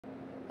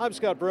I'm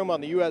Scott Broom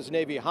on the U.S.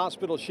 Navy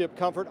hospital ship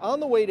Comfort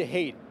on the way to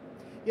Haiti.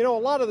 You know, a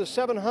lot of the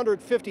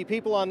 750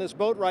 people on this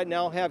boat right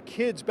now have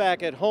kids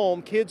back at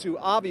home, kids who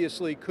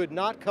obviously could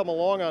not come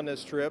along on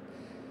this trip,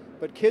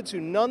 but kids who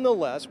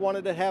nonetheless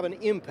wanted to have an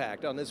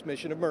impact on this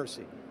mission of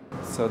mercy.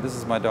 So this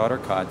is my daughter,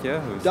 Katya,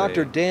 who's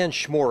Dr. Dan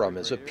Schmorum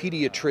is a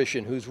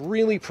pediatrician who's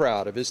really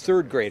proud of his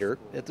third grader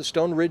at the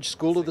Stone Ridge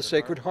School of the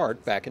Sacred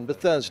Heart back in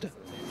Bethesda.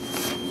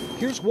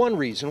 Here's one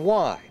reason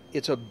why.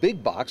 It's a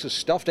big box of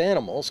stuffed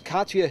animals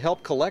Katya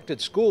helped collect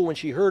at school when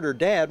she heard her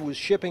dad was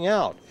shipping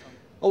out.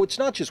 Oh, it's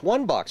not just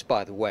one box,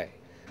 by the way.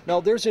 Now,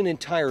 there's an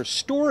entire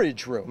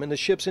storage room in the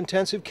ship's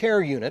intensive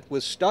care unit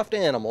with stuffed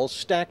animals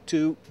stacked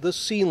to the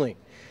ceiling.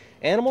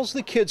 Animals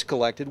the kids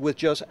collected with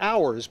just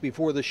hours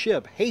before the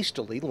ship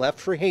hastily left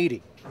for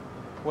Haiti.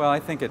 Well,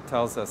 I think it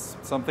tells us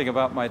something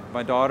about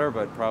my daughter,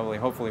 but probably,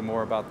 hopefully,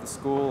 more about the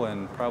school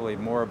and probably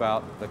more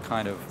about the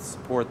kind of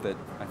support that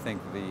I think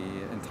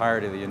the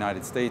entirety of the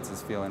United States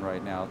is feeling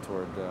right now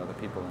toward the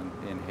people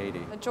in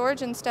Haiti.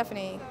 George and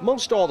Stephanie.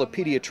 Most all the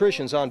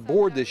pediatricians on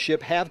board this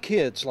ship have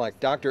kids, like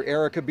Dr.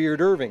 Erica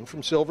Beard-Irvine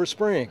from Silver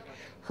Spring.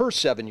 Her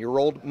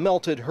 7-year-old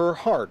melted her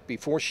heart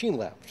before she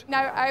left.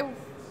 Now, I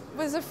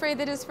was afraid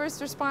that his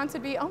first response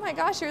would be, oh my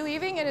gosh, you're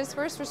leaving, and his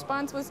first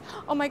response was,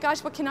 oh my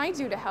gosh, what can I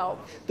do to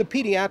help? The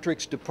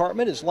pediatrics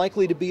department is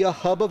likely to be a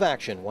hub of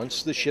action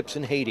once the ship's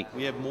in Haiti.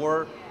 We have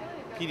more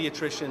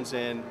pediatricians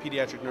and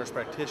pediatric nurse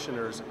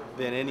practitioners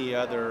than any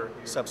other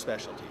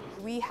subspecialty.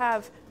 We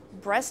have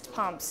breast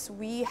pumps,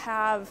 we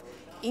have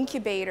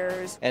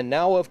incubators. And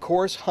now, of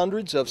course,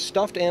 hundreds of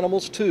stuffed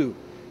animals too,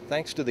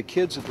 thanks to the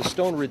kids at the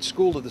Stone Ridge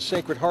School of the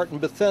Sacred Heart in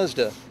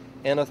Bethesda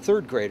and a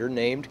third grader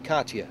named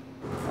Katya.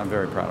 I'm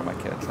very proud of my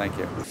kids. Thank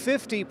you.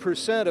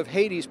 50% of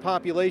Haiti's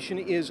population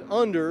is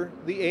under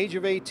the age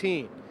of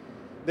 18.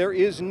 There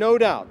is no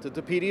doubt that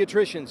the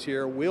pediatricians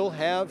here will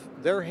have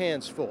their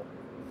hands full.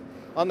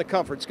 On the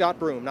Comfort, Scott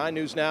Broom, 9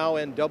 News Now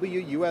and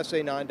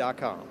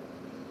WUSA9.com.